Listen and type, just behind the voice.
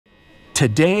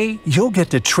Today, you'll get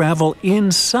to travel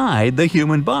inside the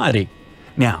human body.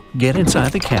 Now, get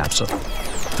inside the capsule.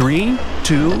 3,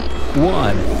 2, 1.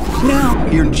 Now,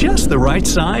 you're just the right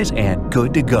size and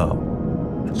good to go.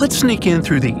 Let's sneak in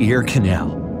through the ear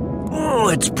canal. Oh,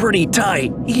 it's pretty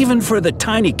tight, even for the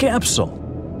tiny capsule.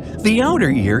 The outer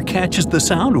ear catches the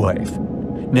sound wave.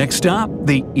 Next up,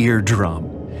 the eardrum.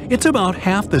 It's about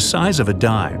half the size of a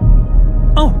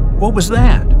dime. Oh, what was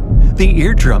that? The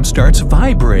eardrum starts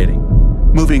vibrating.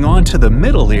 Moving on to the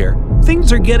middle ear,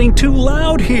 things are getting too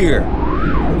loud here.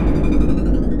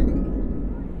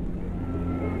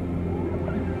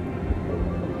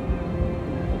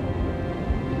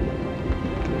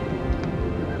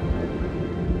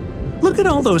 Look at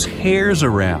all those hairs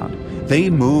around. They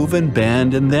move and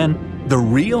bend, and then the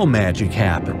real magic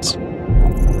happens.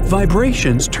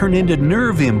 Vibrations turn into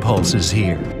nerve impulses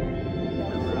here.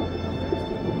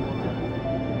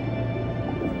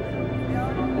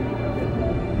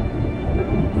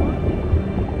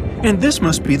 And this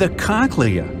must be the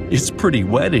cochlea. It's pretty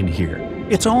wet in here.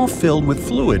 It's all filled with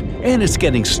fluid, and it's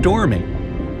getting stormy.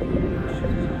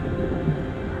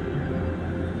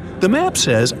 The map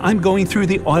says I'm going through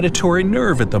the auditory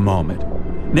nerve at the moment.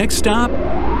 Next stop,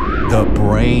 the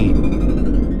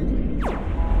brain.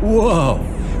 Whoa!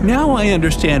 Now I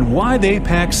understand why they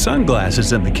pack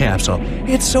sunglasses in the capsule.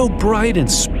 It's so bright and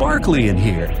sparkly in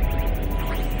here.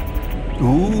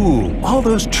 Ooh, all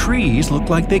those trees look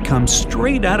like they come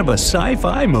straight out of a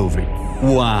sci-fi movie.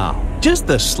 Wow, just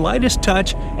the slightest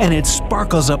touch and it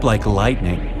sparkles up like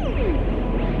lightning.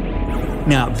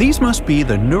 Now, these must be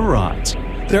the neurons.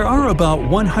 There are about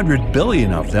 100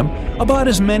 billion of them, about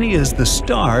as many as the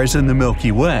stars in the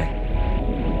Milky Way.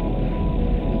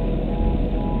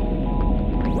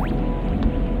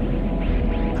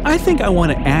 I think I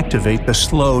want to activate the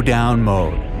slow down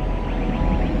mode.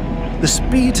 The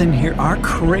speeds in here are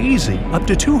crazy, up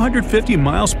to 250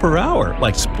 miles per hour,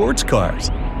 like sports cars.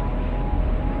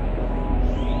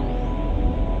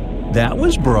 That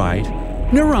was bright.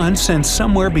 Neurons send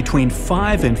somewhere between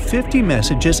 5 and 50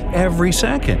 messages every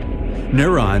second.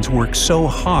 Neurons work so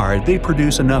hard they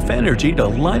produce enough energy to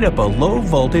light up a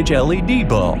low-voltage LED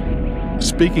bulb.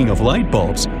 Speaking of light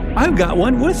bulbs, I've got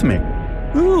one with me.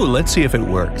 Ooh, let's see if it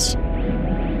works.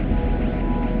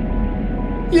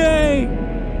 Yay!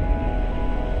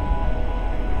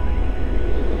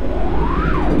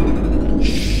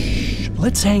 Shh,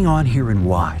 let's hang on here and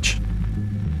watch.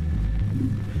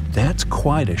 That's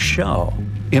quite a show.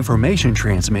 Information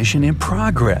transmission in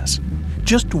progress.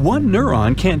 Just one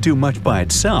neuron can't do much by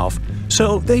itself,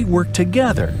 so they work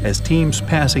together as teams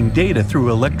passing data through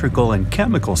electrical and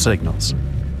chemical signals.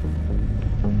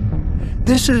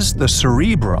 This is the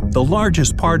cerebrum, the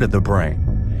largest part of the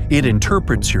brain. It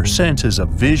interprets your senses of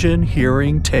vision,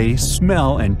 hearing, taste,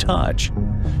 smell, and touch.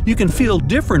 You can feel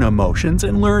different emotions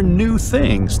and learn new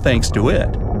things thanks to it.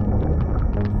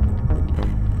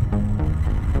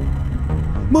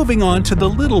 Moving on to the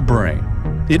little brain.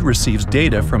 It receives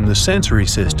data from the sensory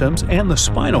systems and the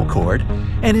spinal cord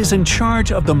and is in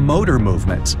charge of the motor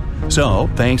movements. So,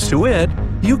 thanks to it,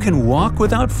 you can walk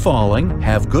without falling,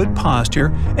 have good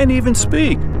posture, and even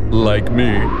speak, like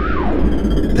me.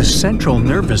 The central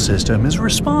nervous system is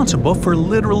responsible for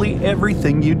literally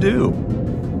everything you do.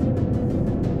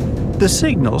 The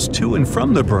signals to and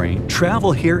from the brain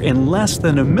travel here in less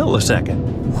than a millisecond.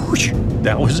 Whoosh,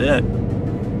 that was it.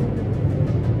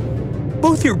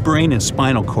 Both your brain and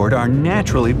spinal cord are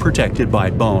naturally protected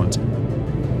by bones.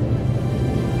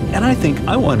 And I think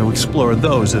I want to explore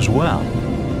those as well.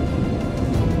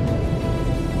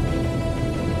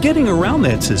 Getting around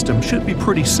that system should be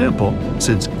pretty simple,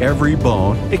 since every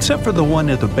bone, except for the one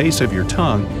at the base of your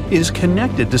tongue, is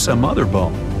connected to some other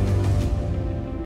bone.